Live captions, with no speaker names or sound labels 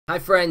Hi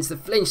friends, the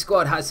Flinch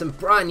squad has some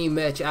brand new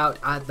merch out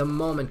at the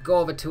moment. Go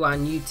over to our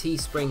new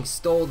Teespring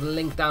store, the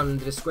link down in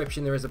the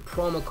description. There is a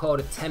promo code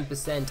of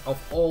 10%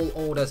 off all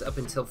orders up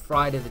until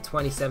Friday the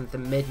 27th at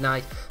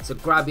midnight. So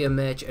grab your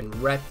merch and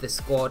rep the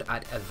squad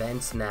at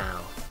events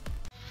now.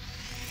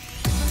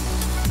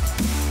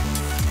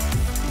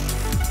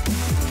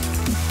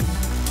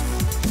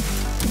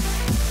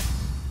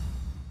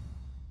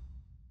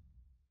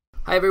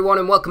 Hi everyone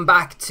and welcome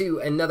back to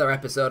another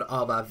episode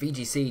of our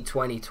VGC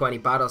 2020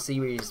 Battle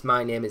Series.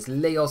 My name is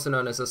Lee, also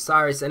known as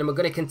Osirus, and we're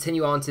going to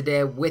continue on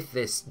today with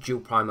this dual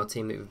primal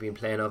team that we've been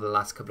playing over the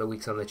last couple of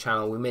weeks on the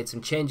channel. We made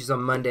some changes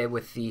on Monday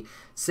with the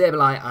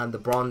Sableye and the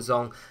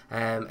Bronzong,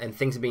 and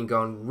things have been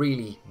going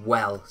really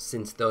well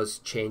since those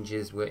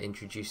changes were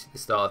introduced at the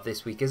start of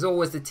this week. As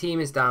always, the team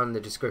is down in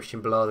the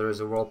description below. There is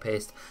a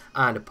Rawpaste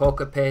and a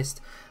Poképaste,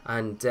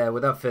 and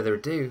without further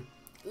ado,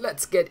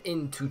 let's get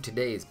into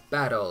today's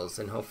battles,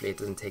 and hopefully it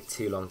doesn't take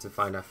too long to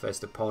find our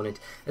first opponent.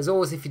 As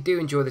always, if you do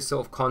enjoy this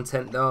sort of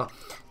content though,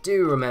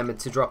 do remember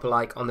to drop a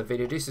like on the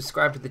video, do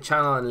subscribe to the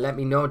channel, and let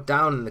me know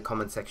down in the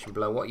comment section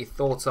below what your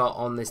thoughts are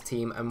on this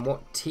team and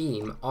what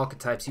team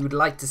archetypes you would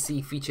like to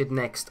see featured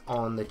next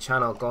on the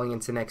channel. Going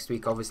into next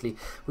week, obviously,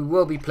 we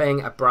will be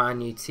playing a brand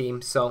new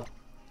team, so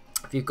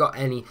if you've got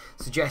any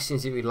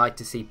suggestions you would like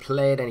to see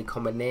played, any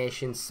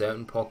combinations,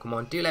 certain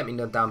Pokemon, do let me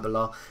know down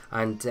below,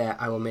 and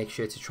I will make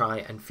sure to try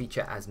and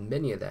feature as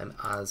many of them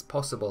as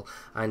possible.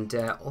 And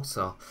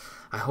also,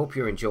 I hope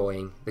you're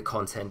enjoying the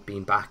content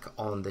being back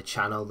on the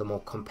channel, the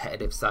more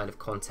competitive side of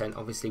content.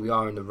 Obviously, we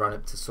are in the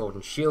run-up to Sword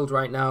and Shield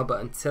right now,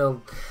 but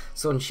until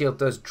Sword and Shield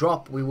does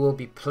drop, we will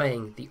be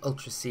playing the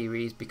Ultra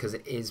Series because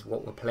it is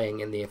what we're playing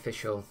in the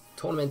official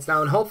tournaments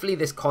now, and hopefully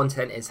this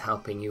content is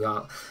helping you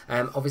out.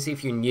 Obviously,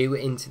 if you're new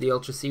into the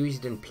Ultra Series, you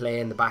didn't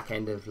play in the back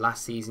end of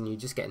last season, you're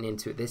just getting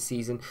into it this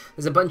season,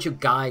 there's a bunch of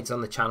guides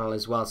on the channel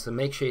as well, so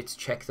make sure to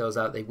check those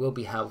out. They will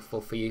be helpful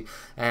for you.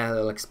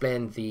 They'll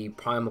explain the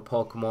primal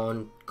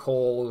Pokemon,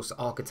 cores,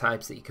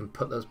 archetypes that you can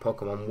put those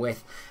Pokemon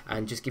with,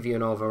 and just give you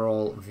an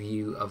overall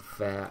view of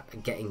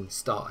getting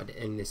started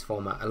in this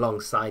format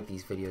alongside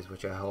these videos,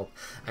 which I hope.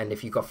 And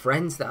if you've got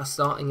friends that are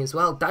starting as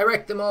well,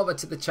 direct them over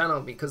to the channel,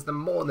 because the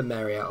more the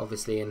merrier,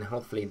 obviously, and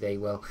hopefully they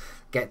will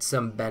get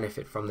some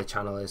benefit from the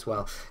channel as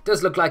well. It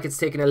does look like it's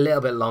taken a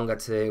little bit longer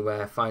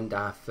to find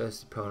our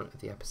first opponent of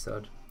the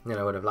episode than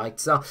I would have liked,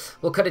 so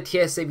we'll cut it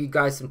here, save you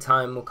guys some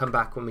time. We'll come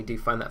back when we do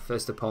find that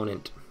first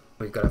opponent.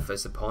 We've got our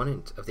first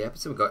opponent of the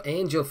episode. We've got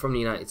Angel from the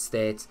United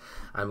States,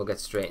 and we'll get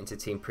straight into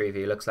team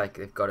preview. Looks like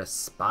they've got a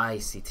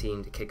spicy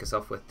team to kick us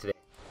off with today.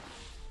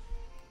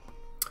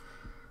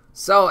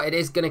 So it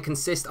is going to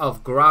consist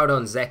of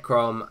Groudon,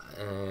 Zekrom,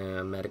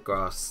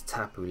 Metagross,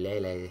 Tapu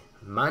Lele,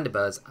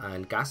 Mandibuzz,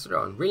 and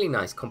Gastrodon. Really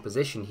nice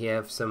composition here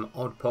of some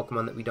odd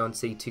Pokemon that we don't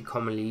see too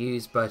commonly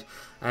used, but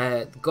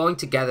going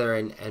together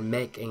and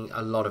making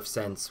a lot of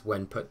sense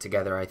when put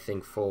together, I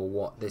think, for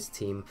what this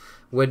team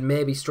would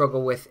maybe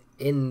struggle with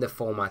in the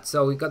format.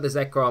 So we've got the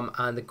Zekrom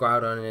and the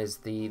Groudon is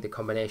the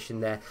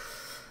combination there.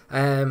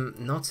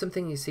 Not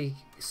something you see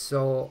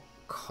so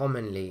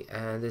commonly.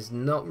 There's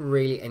not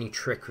really any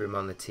Trick Room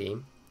on the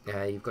team.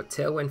 You've got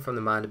Tailwind from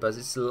the Mandibuzz.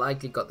 It's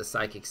likely got the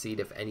Psychic Seed,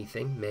 if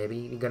anything. Maybe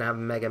you're going to have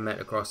Mega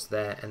Metagross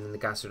there, and then the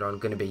Gastrodon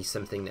going to be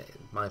something that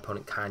my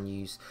opponent can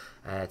use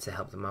to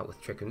help them out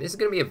with Trick Room. This is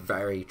going to be a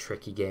very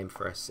tricky game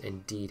for us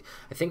indeed.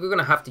 I think we're going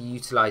to have to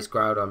utilize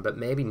Groudon, but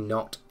maybe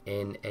not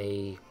in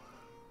a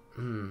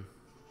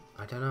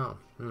I don't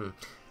know.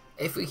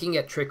 If we can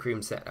get Trick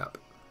Room set up,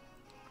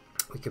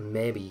 we can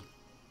maybe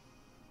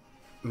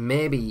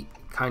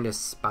kind of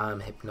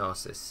spam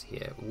Hypnosis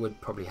here.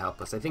 Would probably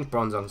help us. I think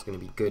Bronzong's going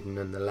to be good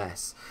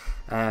nonetheless.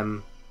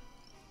 Oh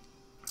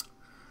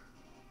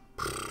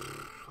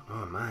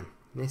man,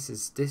 this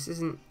is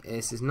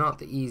not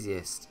the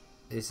easiest.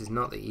 This is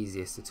not the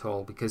easiest at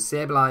all, because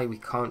Sableye we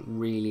can't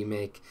really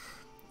make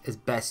as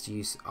best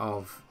use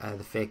of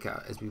the Fake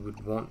Out as we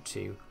would want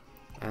to.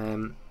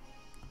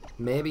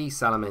 Maybe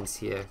Salamence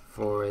here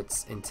for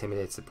its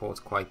Intimidate support's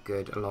quite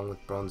good, along with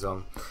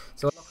Bronzong.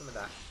 So I'll lock him with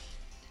that.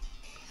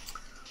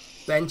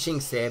 Benching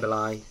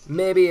Sableye.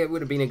 Maybe it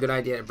would have been a good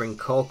idea to bring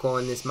Koko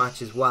in this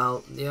match as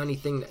well. The only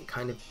thing that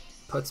kind of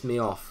puts me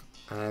off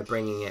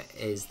bringing it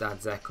is that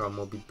Zekrom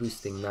will be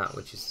boosting that,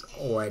 which is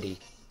already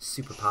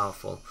super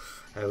powerful.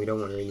 We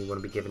don't really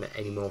want to be giving it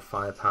any more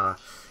firepower,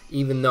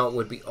 even though it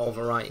would be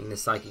overwriting the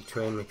Psychic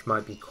Terrain, which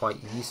might be quite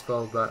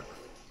useful, but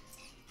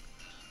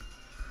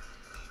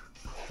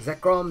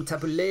Zekrom,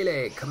 Tapu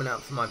Lele coming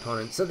out for my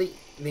opponent. So the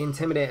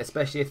Intimidate,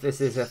 especially if this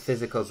is a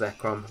physical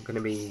Zekrom, going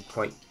to be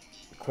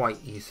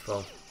quite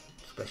useful,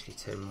 especially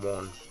turn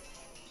 1.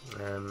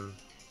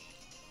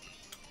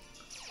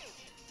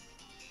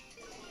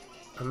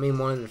 I mean,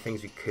 one of the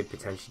things we could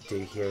potentially do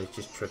here is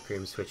just Trick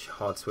Room,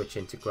 hard switch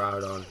into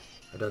Groudon.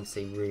 I don't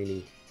see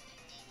really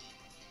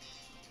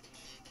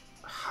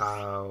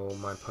how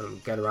my opponent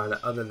would get around it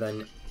other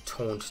than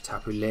taunt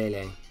Tapu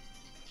Lele.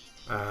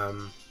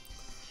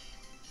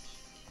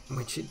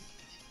 Which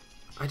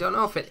I don't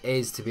know if it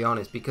is, to be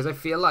honest, because I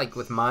feel like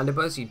with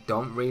Mandibuzz you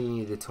don't really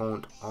need the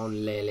taunt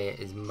on Lele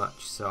as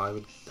much, so I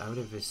would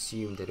have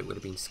assumed that it would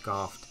have been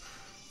Scarfed.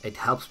 It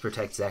helps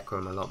protect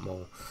Zekrom a lot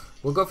more.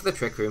 We'll go for the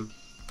Trick Room,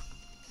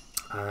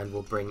 and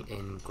we'll bring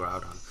in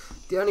Groudon.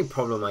 The only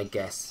problem, I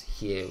guess,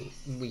 here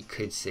we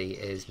could see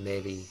is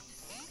maybe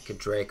a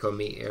Draco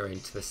Meteor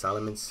into the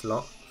Salamence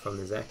slot from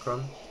the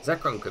Zekrom.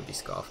 Zekrom could be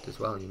Scarfed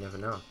as well, you never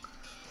know.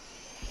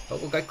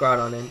 But we'll get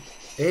Groudon in.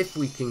 If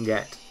we can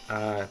get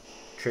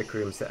Trick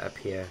Room set up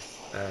here,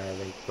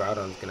 then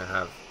Groudon's going to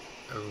have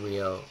a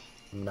real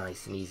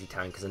nice and easy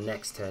time, because the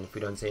next turn, if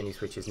we don't see any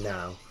switches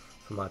now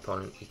from my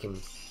opponent, we can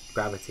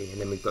Gravity, and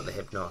then we've got the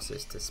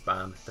Hypnosis to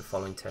spam the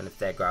following turn if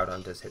their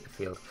Groudon does hit the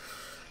field.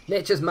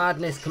 Nature's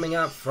Madness coming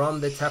out from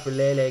the Tapu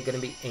Lele, going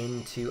to be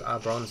into our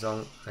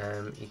Bronzong.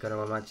 You've got to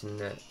imagine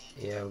that,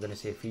 yeah, we're going to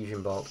see a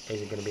Fusion Bolt.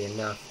 Is it going to be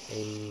enough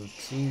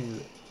into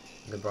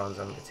the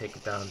Bronzong to take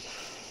it down?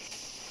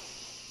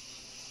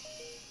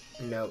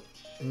 No,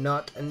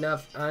 not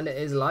enough, and it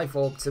is Life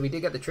Orb, so we did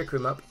get the Trick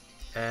Room up.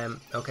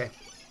 Okay.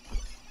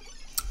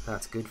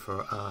 That's good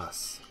for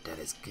us. That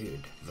is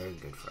good. Very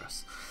good for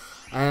us.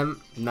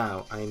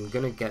 Now, I'm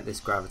going to get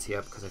this Gravity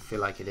up because I feel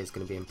like it is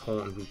going to be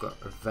important. We've got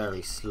a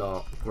very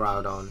slow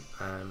Groudon.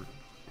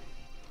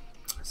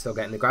 So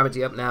getting the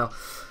Gravity up now.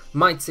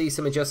 Might see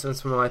some adjustments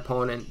from my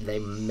opponent. They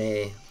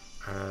may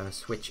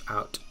switch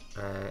out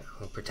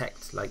or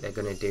protect like they're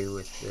going to do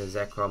with the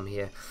Zekrom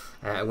here.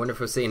 I wonder if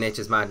we'll see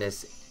Nature's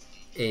Madness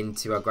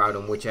into our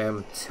Groudon, which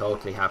I'm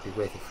totally happy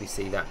with if we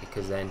see that,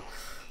 because then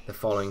the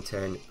following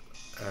turn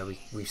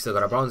we've still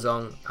got our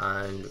Bronzong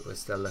and we're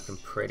still looking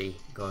pretty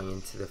going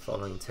into the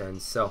following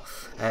turns. So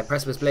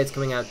Precipice Blade's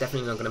coming out,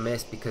 definitely not going to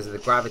miss because of the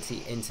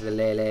Gravity into the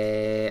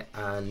Lele,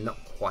 and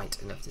not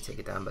quite enough to take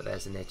it down, but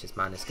there's the Nature's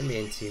Madness. Going to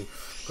be into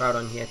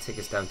Groudon here, take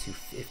us down to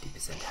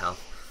 50%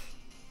 health.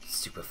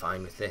 Super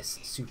fine with this,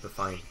 super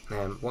fine.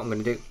 What I'm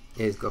going to do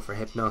is go for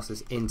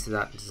Hypnosis into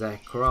that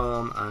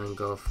Zekrom and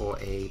go for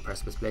a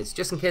Precipice Blades.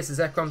 Just in case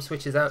the Zekrom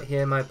switches out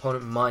here, my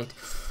opponent might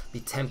be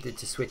tempted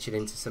to switch it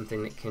into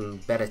something that can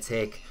better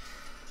take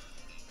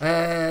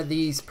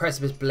these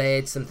Precipice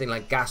Blades, something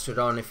like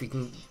Gastrodon. If we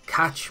can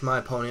catch my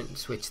opponent,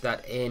 switch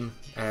that in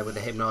with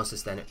the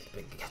Hypnosis, then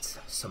it gets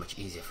so much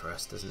easier for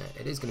us, doesn't it?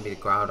 It is going to be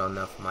the Groudon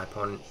now for my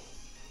opponent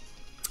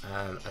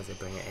as they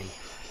bring it in.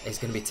 It's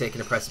going to be taking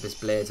the Precipice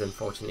Blades,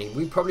 unfortunately.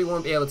 We probably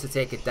won't be able to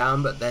take it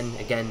down, but then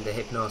again, the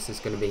Hypnosis is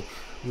going to be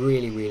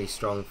really, really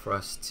strong for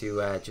us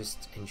to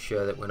just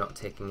ensure that we're not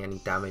taking any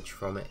damage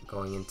from it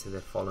going into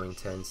the following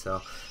turn. So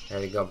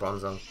there we go,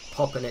 Bronzong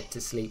popping it to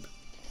sleep,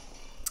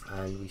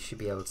 and we should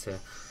be able to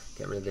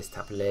get rid of this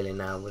Tapu Lele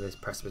now with his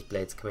Precipice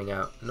Blades coming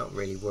out. Not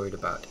really worried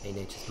about a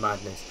Nature's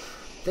Madness.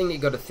 The thing that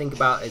you've got to think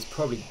about is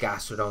probably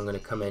Gastrodon going to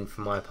come in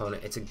for my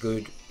opponent. It's a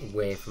good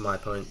way for my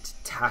opponent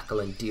to tackle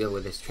and deal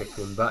with this Trick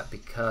Room, but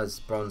because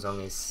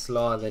Bronzong is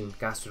slower than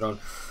Gastrodon,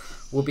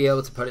 we'll be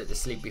able to put it to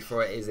sleep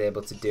before it is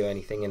able to do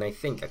anything, and I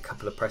think a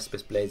couple of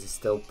Precipice Blades is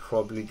still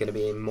probably going to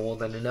be more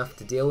than enough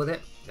to deal with it.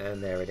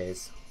 And there it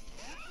is.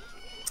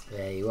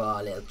 There you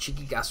are, little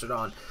cheeky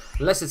Gastrodon.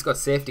 Unless it's got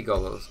safety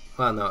goggles.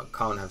 Well, no, it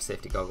can't have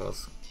safety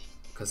goggles,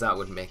 because that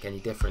wouldn't make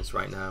any difference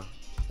right now.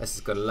 Unless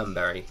it's got a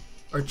Lumberry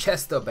or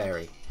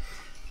Chestoberry.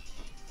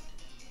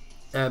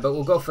 But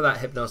we'll go for that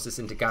Hypnosis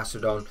into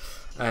Gastrodon.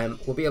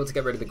 We'll be able to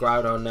get rid of the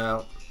Groudon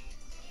now.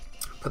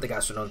 Put the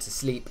Gastrodon to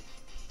sleep.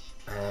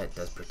 It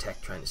does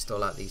protect, trying to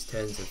stall out these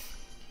turns of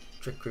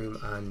Trick Room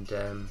and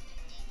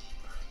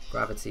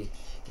Gravity.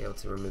 Be able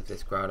to remove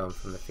this Groudon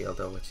from the field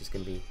though, which is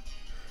going to be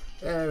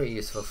very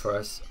useful for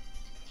us.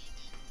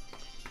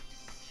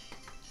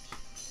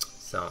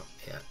 So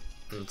yeah,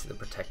 into the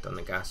protect on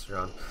the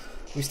Gastrodon.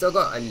 We've still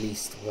got at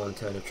least one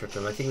turn of Trick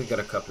Room. I think we've got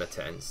a couple of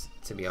turns,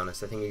 to be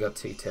honest. I think we've got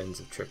 2 turns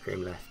of Trick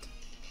Room left.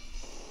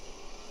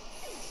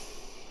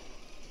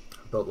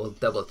 But we'll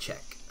double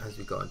check as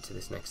we go into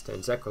this next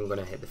turn. Zekrom going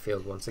to hit the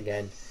field once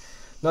again.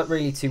 Not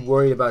really too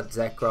worried about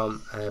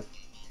Zekrom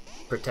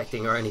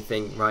protecting or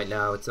anything right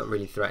now. It's not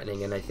really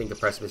threatening, and I think a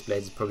Precipice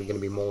Blades is probably going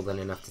to be more than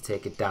enough to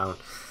take it down.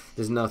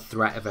 There's no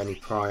threat of any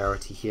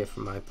priority here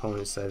from my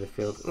opponent's side of the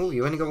field. Oh,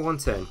 you only got 1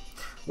 turn.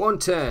 1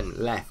 turn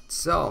left.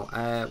 So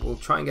we'll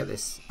try and get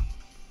this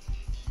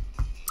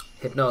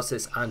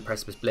Hypnosis and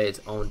Precipice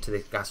Blades onto the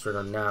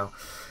Gastrodon now.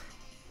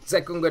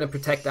 Zekrom going to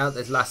protect out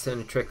this last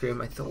turn of Trick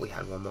Room. I thought we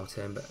had 1 more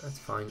turn, but that's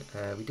fine.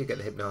 We did get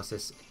the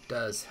Hypnosis. It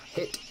does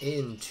hit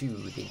into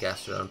the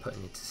Gastrodon,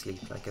 putting it to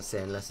sleep. Like I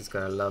say, unless it's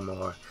got a Lum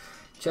or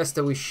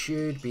Chester, we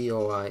should be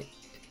alright.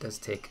 It does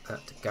take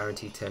that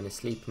guaranteed turn of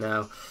sleep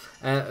now.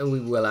 And we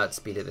will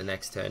outspeed it the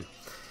next turn.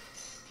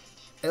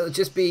 It'll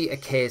just be a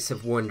case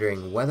of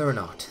wondering whether or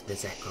not the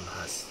Zekrom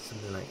has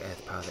something like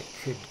Earth Power that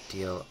could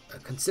deal a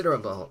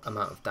considerable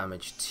amount of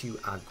damage to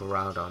our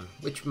Groudon,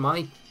 which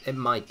it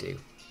might do.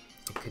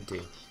 It could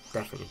do.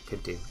 Definitely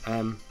could do.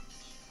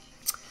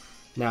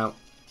 Now,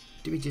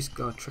 do we just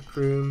go Trick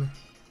Room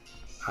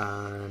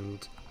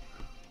and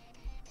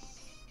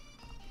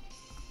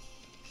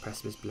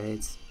Precipice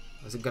Blades?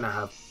 Is it gonna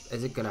have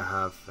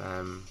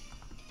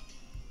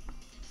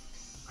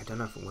I don't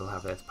know if it will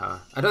have Earth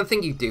Power. I don't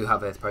think you do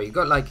have Earth Power. You've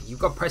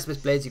got Precipice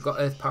Blades, you've got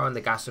Earth Power on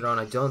the Gastrodon.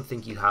 I don't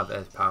think you have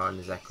Earth Power on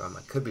the Zekrom.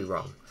 I could be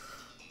wrong.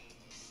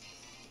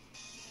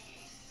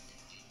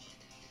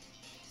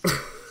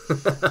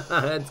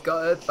 It's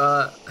got Earth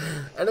Power.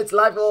 And it's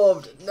Life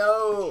Orbed.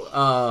 No!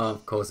 Oh,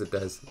 of course it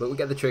does. But we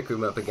get the Trick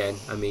Room up again.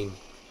 I mean,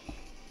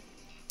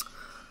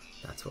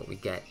 that's what we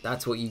get.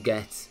 That's what you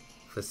get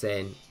for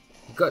saying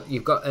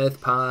you've got Earth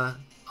Power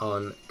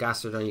on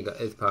Gastrodon, you've got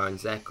Earth Power on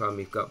Zekrom,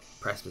 you've got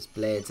Precipice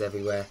Blades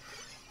everywhere.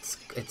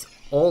 It's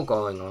all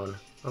going on.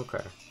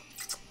 Okay.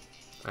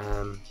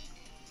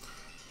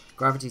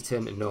 Gravity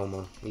turned to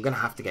normal. I'm gonna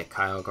have to get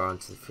Kyogre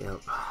onto the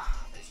field. Oh,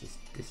 this is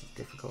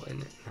difficult,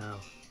 isn't it now?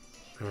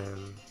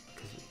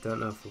 Because I don't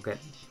know if we'll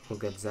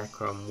get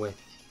Zekrom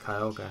with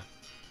Kyogre.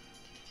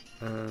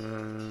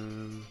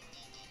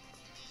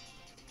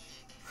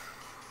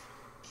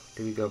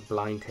 Do we go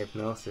Blind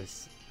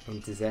Hypnosis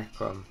into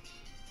Zekrom?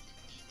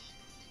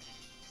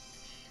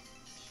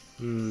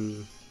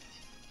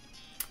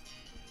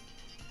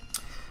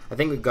 I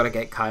think we've got to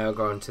get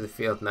Kyogre onto the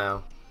field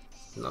now.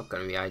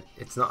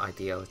 It's not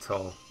ideal at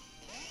all.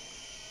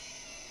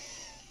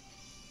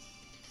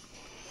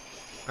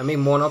 I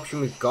mean, one option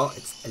we've got,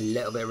 it's a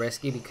little bit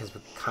risky because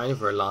we're kind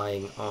of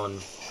relying on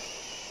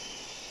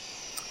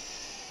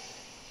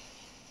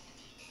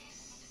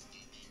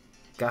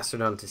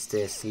Gastrodon to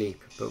stay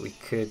asleep, but we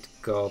could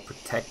go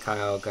Protect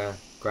Kyogre,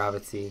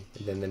 Gravity,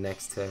 and then the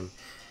next turn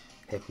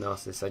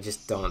Hypnosis. I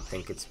just don't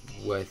think it's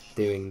worth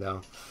doing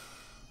though.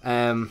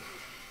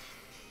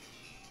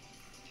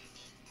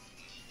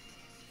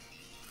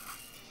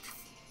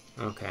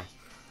 Okay.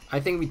 I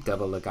think we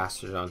double the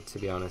Gastrodon, to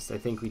be honest. I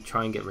think we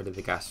try and get rid of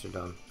the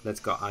Gastrodon. Let's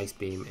go Ice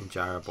Beam and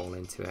Gyro Ball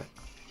into it.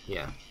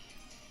 Yeah.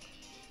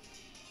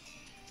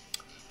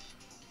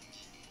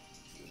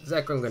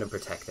 Zekrom I'm going to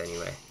protect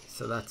anyway,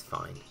 so that's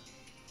fine.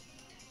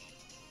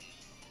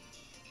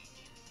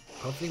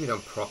 Hopefully we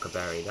don't proc a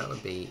berry. That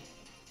would be...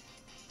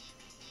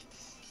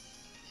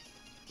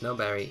 No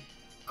berry.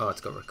 Oh,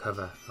 it's got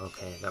Recover.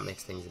 Okay, that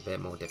makes things a bit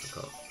more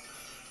difficult.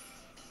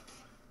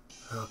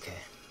 Okay.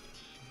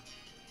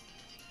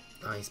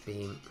 Ice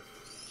Beam.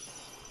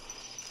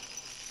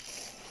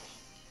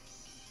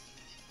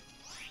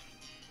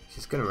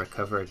 She's going to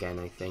recover again,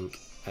 I think.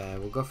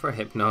 We'll go for a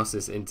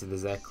Hypnosis into the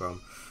Zekrom,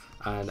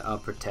 and I'll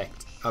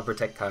protect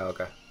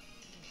Kyogre.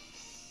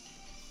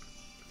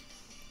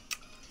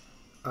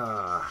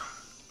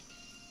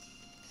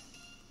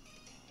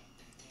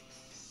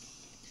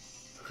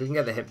 If we can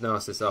get the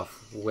Hypnosis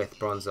off with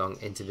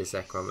Bronzong into the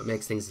Zekrom, it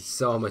makes things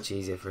so much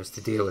easier for us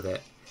to deal with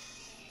it.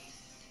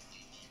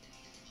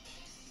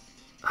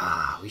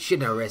 We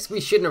shouldn't have risked.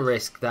 We shouldn't have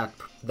risked that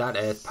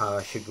Earth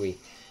Power, should we?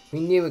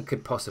 We knew it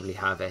could possibly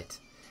have it.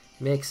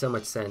 Makes so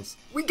much sense.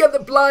 We get the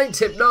Blind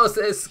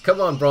Hypnosis.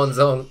 Come on,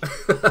 Bronzong.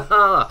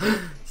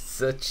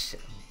 Such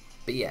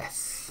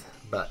BS,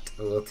 but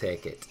we'll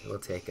take it. We'll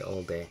take it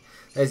all day.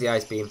 There's the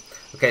Ice Beam.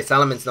 Okay,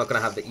 Salaman's not going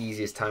to have the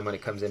easiest time when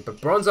it comes in, but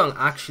Bronzong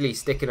actually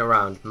sticking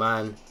around.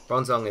 Man,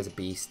 Bronzong is a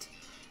beast.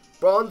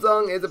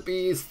 Bronzong is a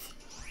beast.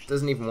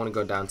 Doesn't even want to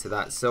go down to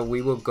that, so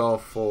we will go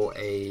for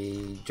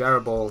a Gyro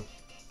Ball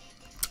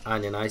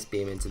and an Ice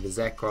Beam into the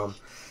Zekrom.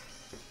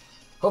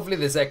 Hopefully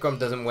the Zekrom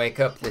doesn't wake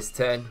up this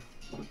turn.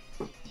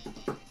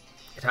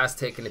 It has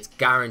taken its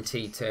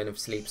guaranteed turn of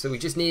sleep, so we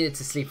just need it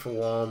to sleep for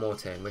one more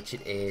turn, which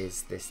it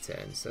is this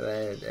turn. So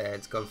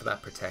it's gone for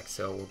that Protect,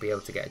 so we'll be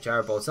able to get a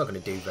Gyro Ball. It's not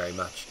going to do very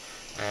much.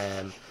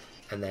 And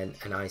then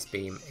an Ice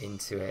Beam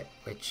into it,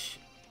 which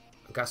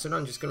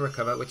Gastrodon just going to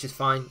recover, which is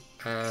fine.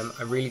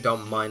 I really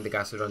don't mind the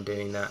Gastrodon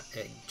doing that.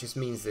 It just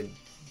means that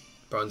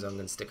Bronzong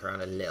can stick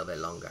around a little bit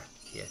longer.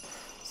 Yeah.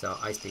 So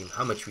Ice Beam,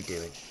 how much are we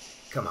doing?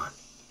 Come on.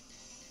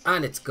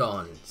 And it's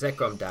gone.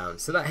 Zekrom down.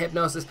 So that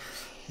Hypnosis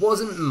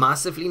wasn't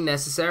massively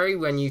necessary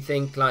when you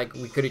think like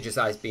we could have just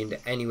Ice Beamed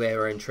it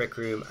anywhere or in Trick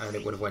Room and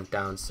it would have went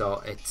down.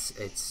 So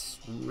it's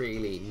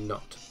really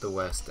not the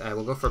worst.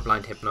 We'll go for a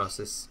Blind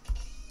Hypnosis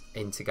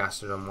into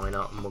Gastrodon, why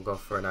not? And we'll go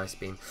for an Ice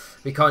Beam.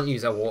 We can't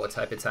use our Water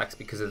type attacks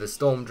because of the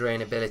Storm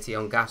Drain ability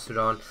on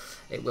Gastrodon.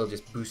 It will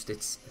just boost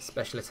its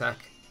special attack.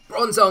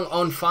 Bronzong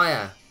on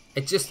fire.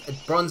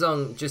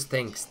 Bronzong just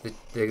thinks that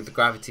the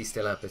gravity's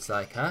still up. It's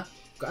like, huh?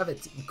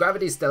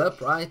 Gravity's still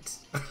up, right?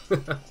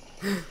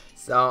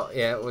 So,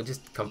 yeah, we'll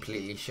just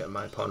completely shut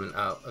my opponent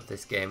out of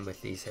this game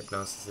with these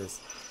Hypnosises.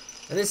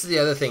 And this is the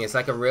other thing. It's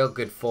like a real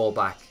good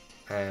fallback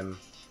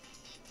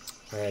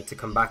to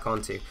come back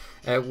onto.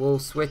 We'll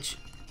switch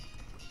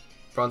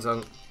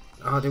Bronzong.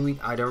 Oh, do we?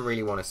 I don't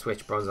really want to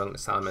switch Bronzong to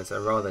Salamence.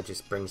 I'd rather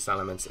just bring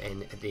Salamence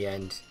in at the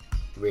end,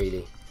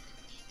 really.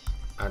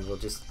 And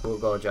we'll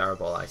go Gyro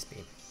Ball, Ice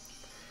Beam.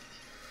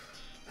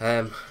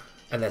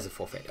 And there's a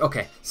forfeit.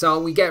 Okay, so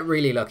we get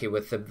really lucky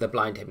with the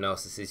Blind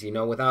Hypnosises. You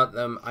know, without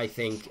them, I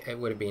think it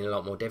would have been a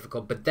lot more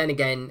difficult. But then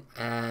again,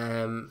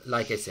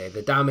 like I say,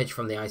 the damage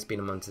from the Ice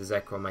Beam onto the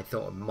Zekrom, I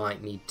thought it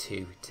might need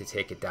two to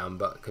take it down.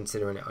 But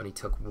considering it only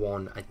took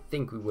one, I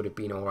think we would have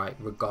been alright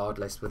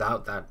regardless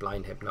without that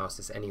Blind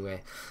Hypnosis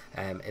anyway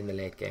in the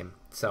late game.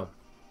 So,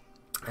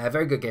 a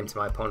very good game to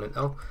my opponent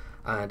though.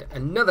 And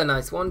another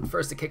nice one for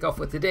us to kick off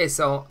with today.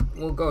 So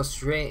we'll go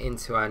straight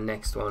into our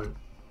next one.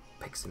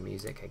 Pick some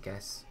music, I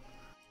guess.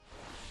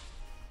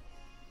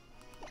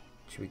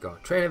 Should we go?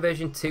 Trainer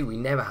version 2. We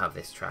never have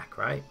this track,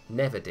 right?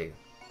 Never do.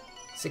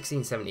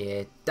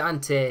 1678.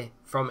 Dante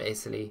from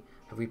Italy.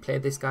 Have we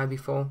played this guy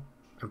before?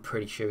 I'm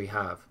pretty sure we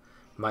have.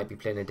 Might be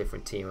playing a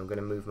different team. I'm going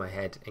to move my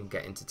head and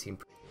get into team.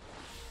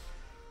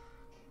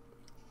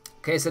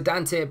 Okay, so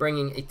Dante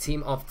bringing a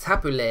team of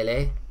Tapu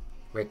Koko,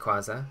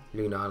 Rayquaza,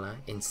 Lunala,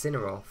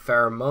 Incineroar,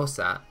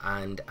 Pheromosa,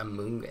 and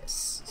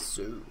Amoonguss.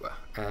 So,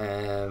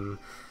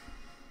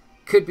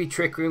 could be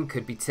Trick Room,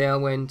 could be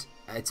Tailwind.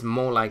 It's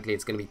more likely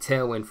it's going to be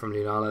Tailwind from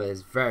Lunala.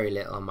 There's very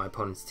little on my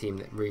opponent's team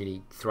that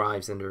really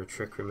thrives under a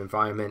Trick Room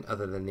environment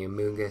other than the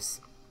Amoonguss.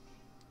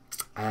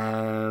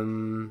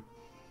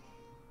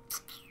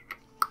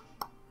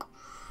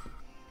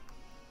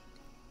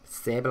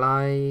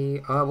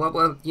 Sableye. Oh,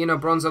 well, you know,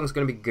 Bronzong's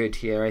going to be good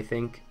here, I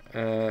think.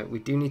 We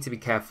do need to be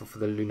careful for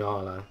the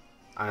Lunala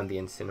and the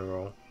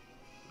Incineroar.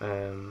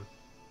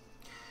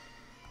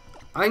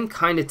 I'm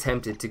kind of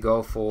tempted to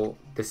go for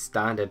the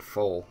standard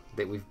 4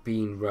 that we've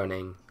been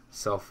running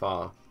so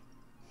far.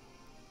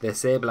 The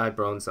Sableye,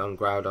 Bronzong,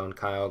 Groudon,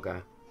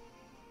 Kyogre.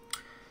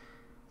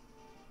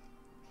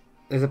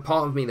 There's a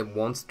part of me that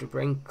wants to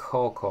bring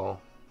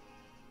Koko,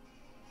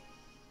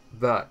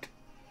 but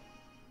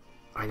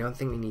I don't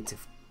think we need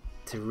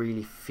to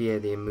really fear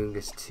the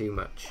Amoonguss too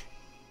much,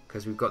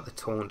 because we've got the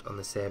taunt on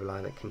the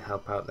Sableye that can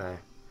help out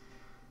there.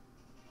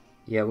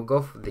 Yeah, we'll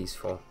go for these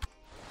 4.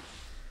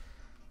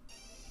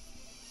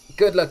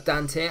 Good luck,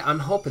 Dante. I'm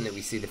hoping that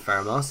we see the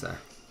Pheromosa.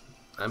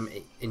 I'm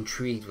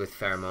intrigued with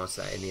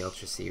Pheromosa in the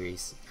Ultra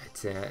Series.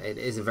 It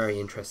is a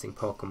very interesting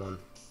Pokemon.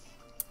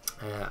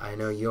 I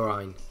know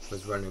Urine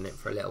was running it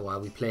for a little while.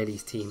 We played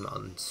his team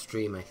on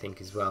stream, I think,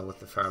 as well with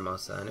the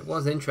Pheromosa, and it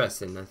was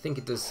interesting. I think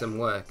it does some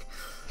work.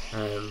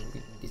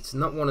 It's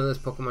not one of those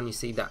Pokemon you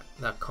see that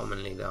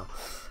commonly, though.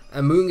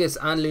 Amoonguss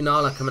and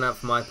Lunala coming out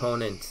for my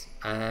opponent,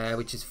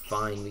 which is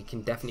fine. We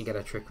can definitely get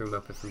a Trick Room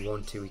up if we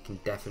want to. We can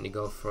definitely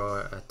go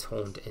for a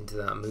taunt into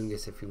that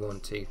Amoonguss if we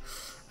want to.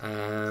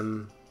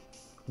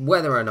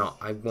 Whether or not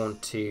I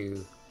want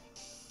to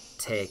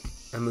take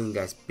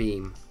Amoonguss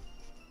Beam,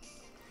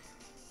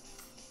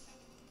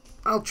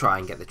 I'll try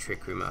and get the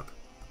Trick Room up.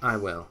 I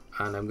will.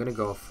 And I'm going to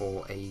go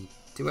for a...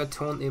 Do I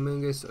taunt the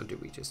Amoonguss or do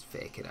we just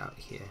fake it out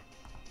here?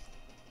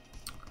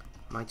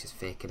 Might just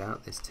fake it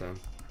out this turn.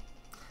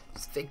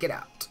 Just fake it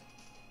out.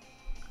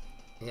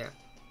 Yeah.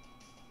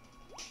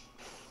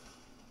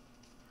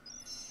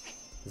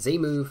 Z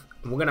move.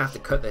 We're going to have to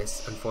cut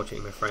this,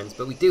 unfortunately, my friends.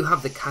 But we do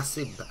have the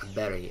Kasib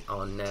Berry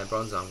on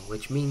Bronzong,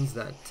 which means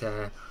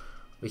that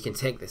we can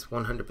take this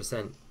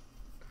 100%.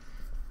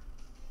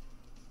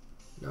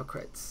 No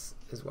crits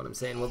is what I'm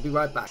saying. We'll be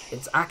right back.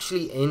 It's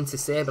actually into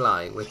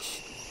Sableye,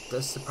 which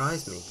does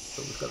surprise me.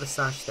 But we've got the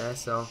sash there,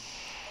 so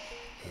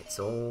it's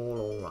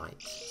all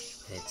alright.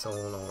 It's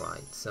all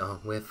alright. So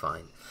we're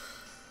fine.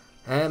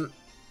 The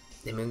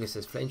Amoonguss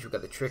has flinch. We've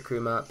got the Trick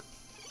Room up.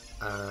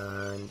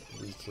 And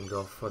we can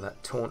go for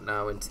that taunt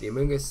now into the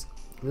Amoonguss.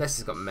 Unless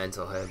it's got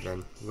Mental Herb,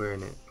 then we're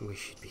in it. We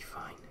should be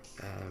fine.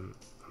 I'm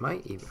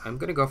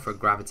going to go for a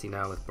Gravity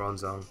now with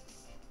Bronzong.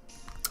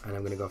 And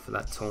I'm going to go for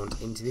that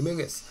taunt into the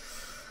Amoonguss.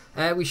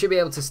 We should be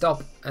able to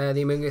stop the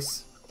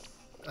Amoonguss,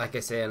 like I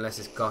say, unless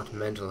it's got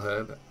Mental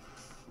Herb.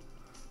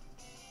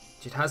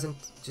 It hasn't,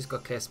 just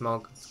got Clear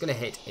Smog. It's going to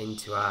hit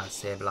into our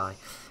Sableye.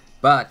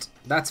 But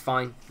that's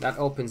fine. That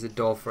opens the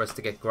door for us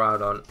to get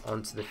Groudon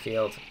onto the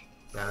field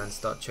and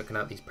start chucking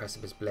out these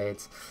Precipice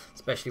Blades,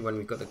 especially when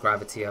we've got the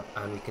Gravity up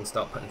and we can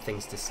start putting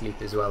things to sleep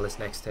as well this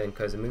next turn,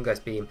 because the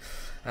Amoonguss Beam,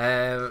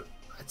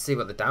 let's see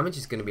what the damage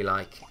is going to be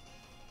like.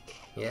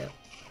 Yeah.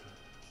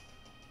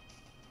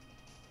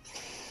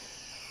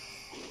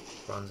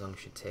 Bronzong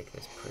should take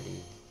this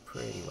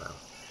pretty well.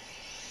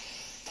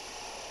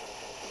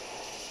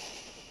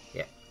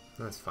 Yeah,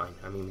 that's fine.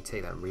 I mean, we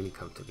take that really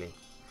comfortably.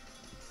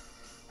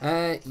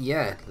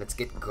 Yeah, let's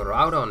get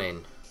Groudon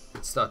in.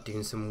 Let's start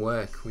doing some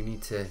work. We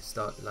need to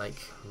start like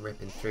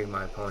ripping through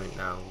my opponent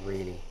now,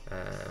 really.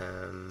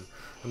 I'm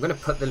going to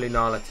put the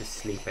Lunala to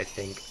sleep, I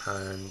think.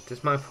 And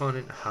does my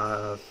opponent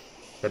have...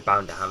 They're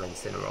bound to have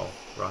Incineroar,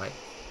 right?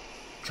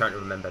 I'm trying to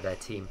remember their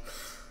team.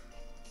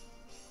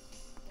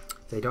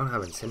 They don't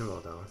have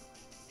Incineroar though.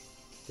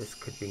 This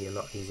could be a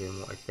lot easier than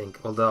what I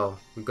think. Although,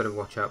 we've got to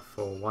watch out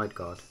for Wide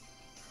Guard.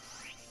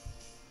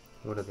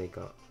 What have they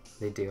got?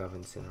 They do have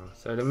Incineroar.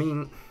 So I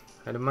mean...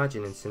 I'd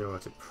imagine Incineroar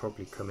to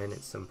probably come in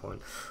at some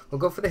point. We'll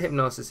go for the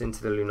Hypnosis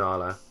into the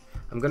Lunala.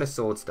 I'm going to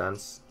Swords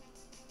Dance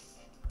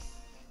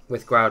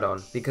with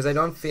Groudon, because I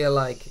don't feel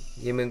like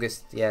the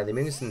Amoonguss... Yeah, the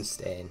Amoonguss isn't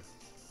staying.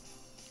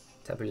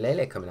 Tapu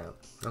Koko coming out.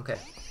 Okay.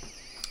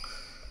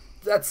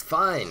 That's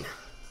fine.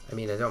 I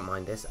mean, I don't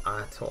mind this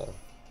at all.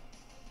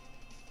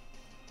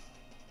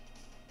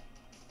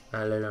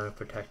 Lunala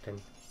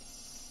protecting.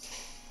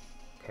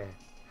 Okay.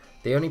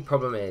 The only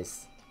problem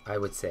is... I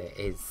would say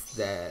is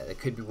there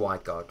could be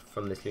Wide Guard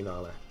from this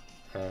Lunala,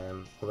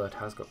 although it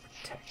has got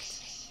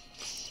Protect.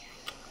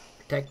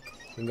 Protect,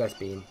 Amoonguss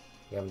Beam,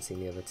 We haven't seen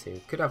the other two.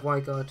 Could have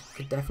Wide Guard.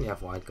 Could definitely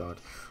have Wide Guard.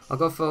 I'll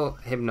go for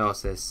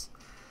Hypnosis.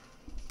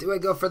 Do I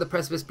go for the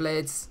Precipice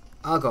Blades?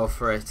 I'll go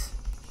for it.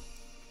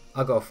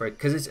 I'll go for it.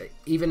 Because it's,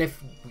 even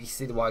if we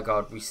see the Wide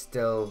Guard, we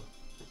still...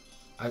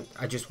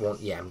 I just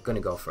want... Yeah, I'm going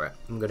to go for it.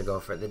 I'm going to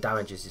go for it. The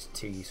damage is just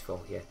too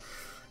useful here.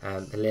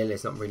 The Lele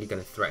is not really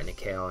going to threaten a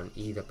KO on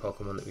either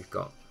Pokemon that we've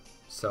got.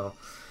 So...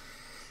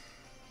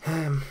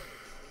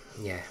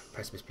 yeah,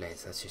 Precipice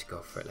Blades, let's just go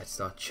for it. Let's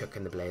start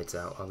chucking the blades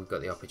out. Oh, we've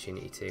got the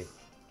opportunity to. It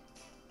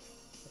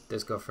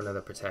does go for another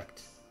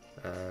Protect.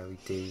 We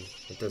do.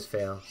 It does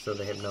fail, so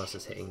the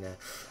Hypnosis hitting there.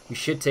 We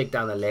should take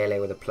down the Lele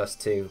with a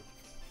 +2.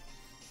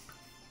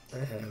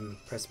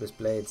 Precipice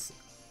Blades.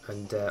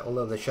 And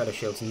although the Shadow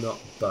Shield's not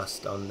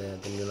bust on the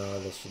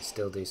Lunala, this should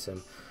still do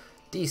some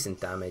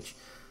decent damage.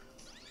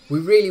 We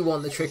really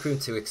want the Trick Room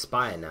to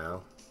expire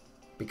now,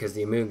 because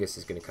the Amoonguss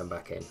is going to come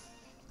back in.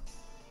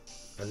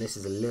 And this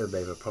is a little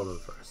bit of a problem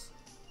for us.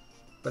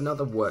 But not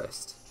the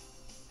worst.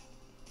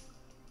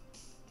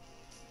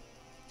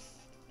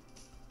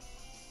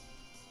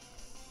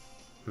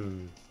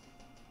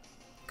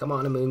 Come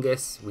on,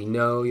 Amoonguss. We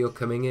know you're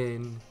coming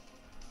in.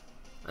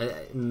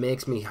 It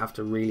makes me have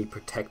to really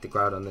protect the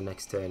Groudon the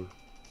next turn.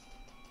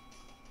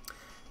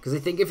 Because I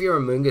think if you're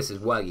Amoonguss as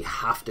well, you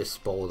have to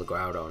spoil the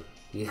Groudon.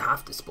 You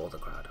have to spoil the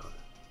Groudon.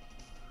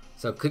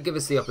 So it could give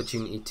us the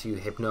opportunity to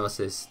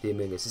Hypnosis the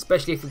Amoonguss.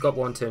 Especially if we've got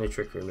one turn of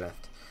Trick Room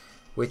left.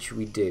 Which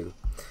we do.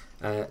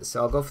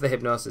 So I'll go for the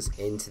Hypnosis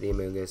into the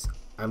Amoonguss.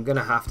 I'm going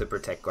to have to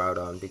protect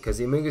Groudon because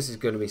the Amoonguss is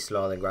going to be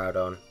slower than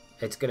Groudon.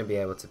 It's going to be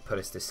able to put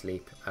us to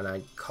sleep, and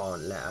I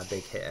can't let a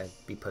big hitter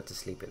be put to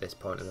sleep at this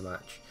point in the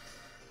match.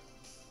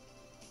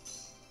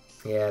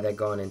 Yeah, they're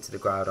going into the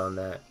Groudon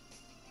there.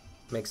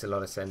 Makes a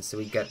lot of sense. So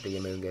we get the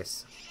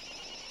Amoonguss.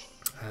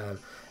 And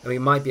we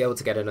might be able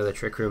to get another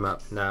Trick Room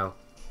up now,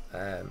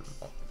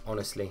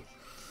 honestly.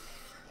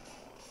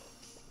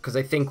 Because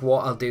I think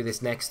what I'll do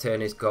this next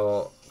turn is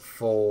go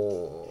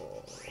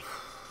for...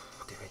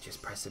 Do I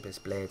just Precipice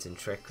Blades and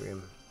Trick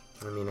Room?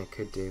 I mean, I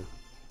could do.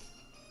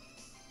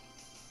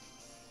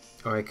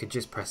 Or I could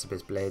just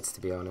Precipice Blades,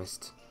 to be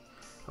honest.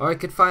 Or I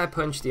could Fire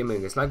Punch the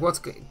Amoonguss. Like,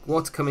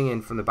 what's coming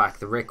in from the back?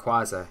 The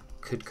Rayquaza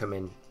could come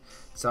in.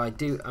 So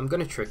I'm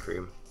going to Trick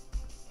Room.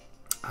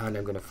 And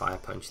I'm going to Fire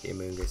Punch the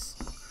Amoonguss.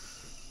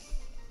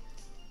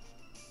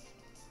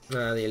 The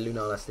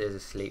Lunala stays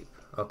asleep.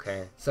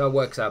 Okay, so it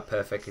works out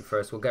perfectly for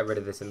us. We'll get rid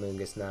of this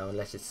Amoonguss now,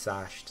 unless it's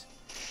sashed.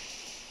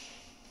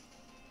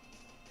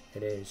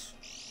 It is.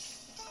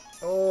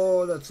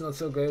 Oh, that's not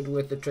so good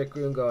with the Trick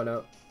Room going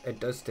up. It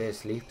does stay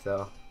asleep,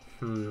 though.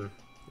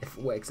 If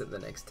it wakes up the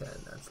next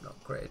turn, that's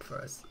not great for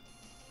us.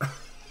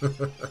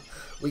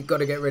 We've got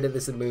to get rid of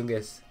this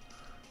Amoonguss.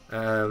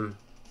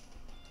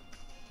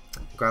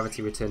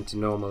 Gravity returned to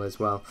normal as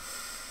well.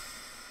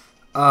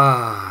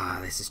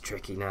 This is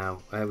tricky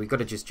now. We've got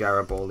to just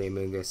Jarrah Ball the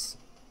Amoonguss.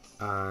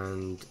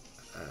 And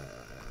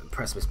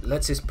Precipice.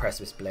 Let's just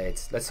Precipice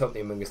Blades. Let's hope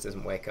the Amoonguss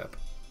doesn't wake up.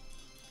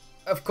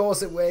 Of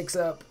course it wakes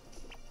up.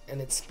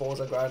 And it spores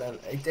our Groudon.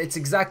 It's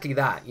exactly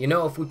that. You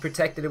know, if we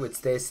protected it, it would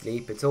stay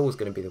asleep. It's always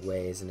going to be the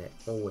way, isn't it?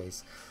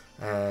 Always.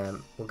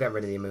 We'll get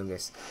rid of the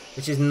Amoonguss.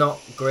 Which is not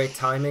great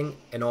timing,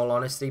 in all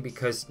honesty,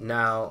 because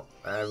now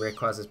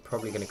Rayquaza is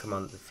probably going to come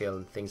onto the field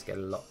and things get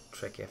a lot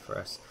trickier for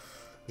us.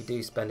 We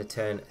do spend a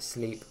turn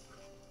asleep.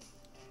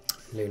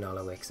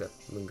 Lunala wakes up,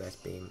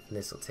 Moongeist Beam, and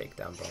this will take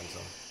down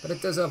Bronzong. But it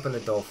does open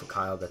the door for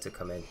Kyogre to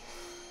come in.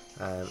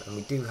 And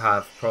we do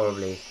have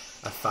probably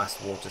a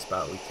fast water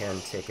spout we can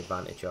take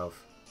advantage of.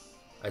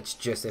 It's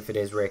just if it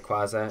is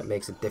Rayquaza, it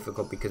makes it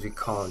difficult because we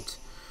can't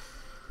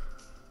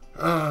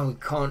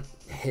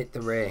hit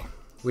the Ray.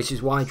 Which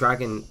is why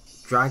Dragon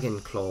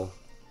Claw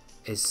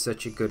is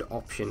such a good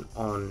option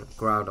on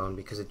Groudon,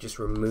 because it just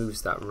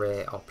removes that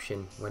Ray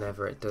option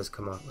whenever it does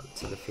come up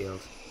to the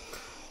field.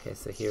 Okay,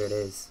 so here it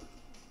is.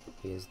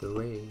 Here's the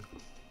Ray.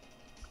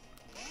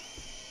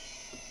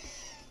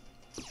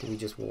 Do we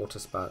just Water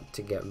Spout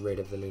to get rid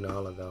of the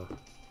Lunala though?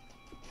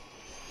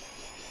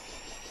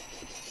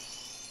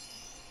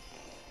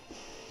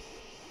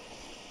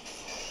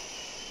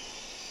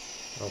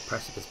 Or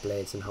Precipice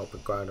Blades and hope a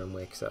Groudon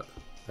wakes up.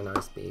 An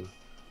Ice Beam.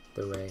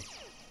 The Ray.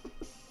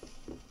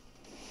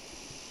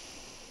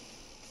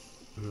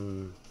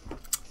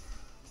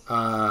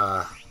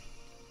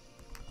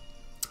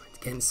 It's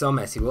getting so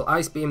messy. We'll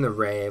Ice Beam the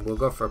Ray. We'll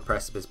go for a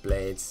Precipice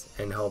Blades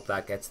and hope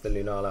that gets the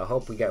Lunala.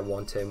 Hope we get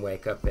one turn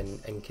wake up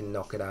and can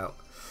knock it out.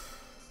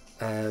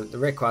 The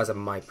Rayquaza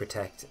might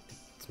protect.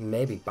 It's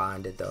maybe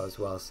banded though as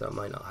well, so it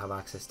might not have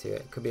access to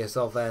it. Could be a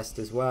Assault Vest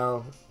as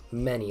well.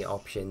 Many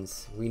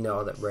options. We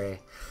know that Ray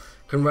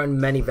can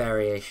run many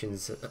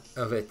variations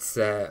of its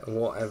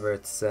whatever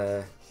its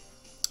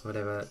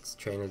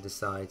trainer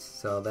decides.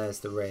 So there's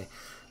the Ray.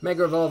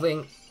 Mega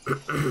Evolving.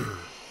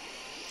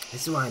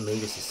 This is why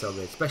Amoonguss is so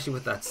good, especially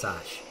with that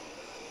sash.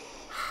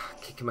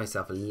 Kicking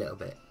myself a little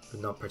bit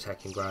with not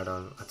protecting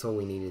Groudon. That's all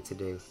we needed to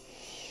do.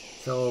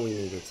 That's all we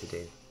needed to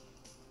do.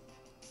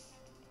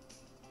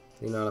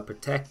 Lunala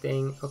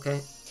protecting.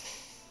 Okay.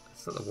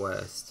 That's not the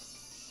worst.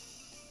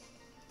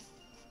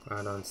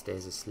 Groudon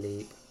stays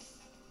asleep.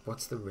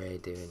 What's the Ray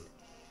doing?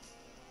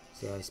 Is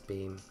the Ice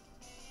Beam?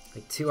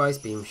 Like 2 Ice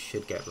Beams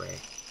should get Ray.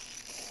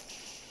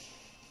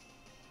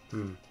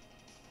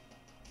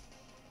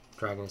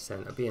 Dragon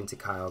Ascent. I'll be into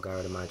Kyogre, I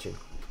would imagine.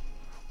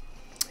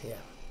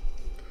 Yeah.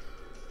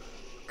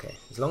 Okay,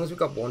 as long as we've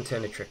got 1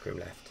 turn of Trick Room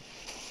left.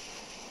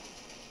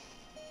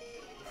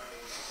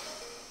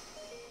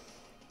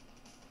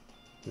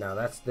 Now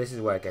this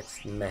is where it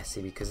gets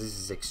messy because this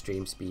is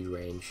extreme speed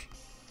range.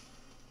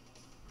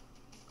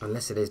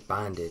 Unless it is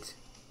banded,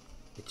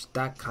 which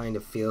that kind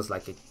of feels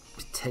like it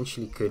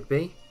potentially could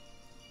be.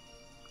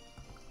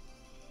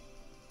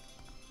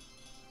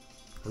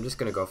 I'm just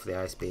going to go for the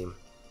Ice Beam.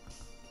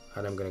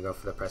 And I'm going to go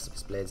for the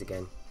Precipice Blades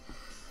again.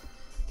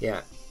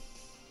 Yeah.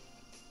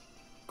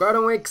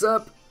 Groudon wakes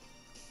up!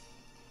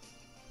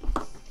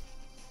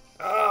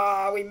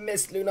 Ah, we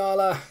missed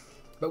Lunala.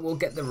 But we'll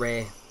get the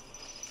Ray.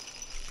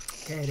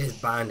 Okay, it is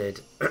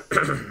banded.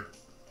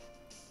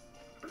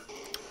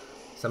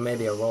 So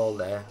maybe a roll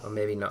there, or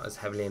maybe not as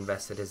heavily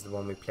invested as the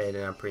one we played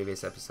in our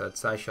previous episode.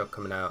 Psyshock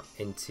coming out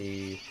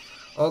into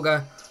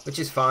Ogre, which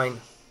is fine.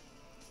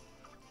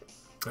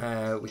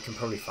 We can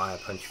probably Fire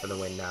Punch for the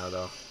win now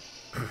though.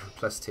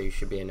 +2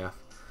 should be enough.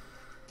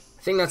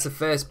 I think that's the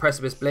first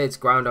Precipice Blades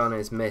Groudon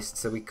is missed,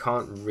 so we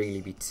can't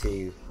really be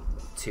too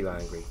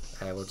angry.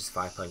 We'll just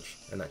Fire Punch,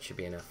 and that should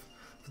be enough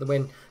for the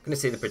win. Gonna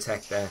see the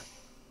Protect there.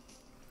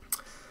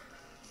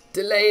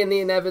 Delaying the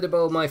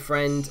inevitable, my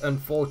friend.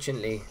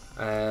 Unfortunately,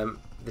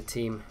 the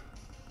team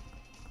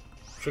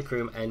Trick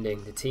Room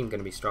ending. The team going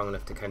to be strong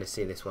enough to kind of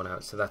see this one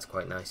out, so that's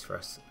quite nice for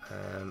us.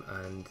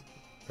 And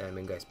then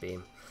Moongeist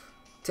Beam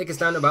take us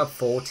down to about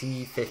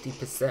 40,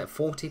 50%,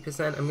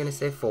 40%. I'm going to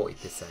say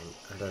 40%.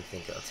 I don't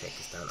think it'll take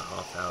us down to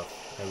half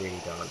health. I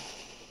really don't.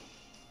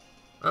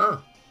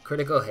 Oh,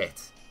 critical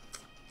hit.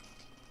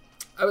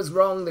 I was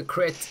wrong. The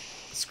crit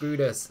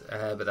screwed us,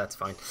 but that's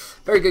fine.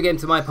 Very good game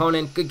to my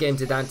opponent, good game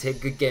to Dante,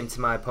 good game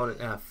to my opponent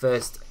in our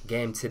first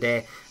game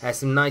today.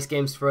 Some nice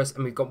games for us,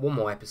 and we've got one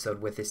more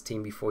episode with this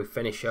team before we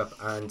finish up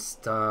and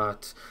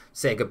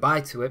say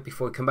goodbye to it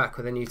before we come back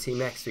with a new team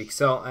next week.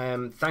 So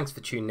thanks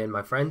for tuning in,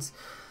 my friends.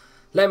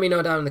 Let me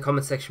know down in the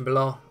comment section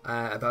below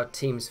about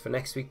teams for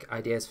next week,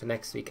 ideas for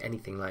next week,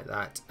 anything like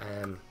that.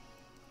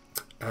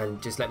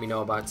 And just let me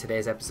know about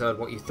today's episode,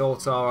 what your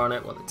thoughts are on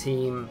it, what the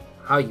team,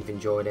 how you've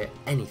enjoyed it,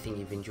 anything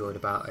you've enjoyed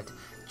about it.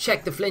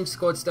 Check the Flinch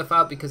Squad stuff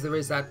out because there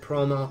is that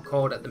promo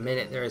code at the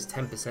minute. There is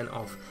 10%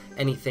 off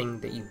anything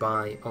that you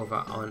buy over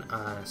on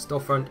our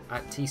storefront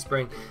at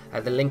Teespring.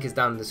 The link is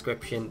down in the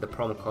description. The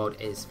promo code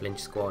is Flinch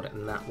Squad,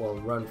 and that will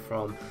run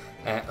from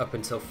up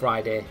until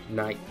Friday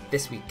night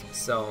this week.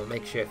 So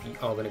make sure if you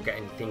are going to get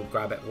anything,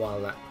 grab it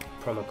while that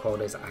promo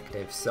code is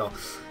active. So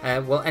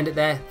we'll end it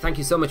there. Thank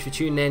you so much for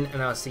tuning in,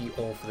 and I'll see you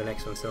all for the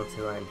next one. Till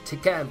then,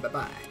 take care. Bye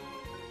bye.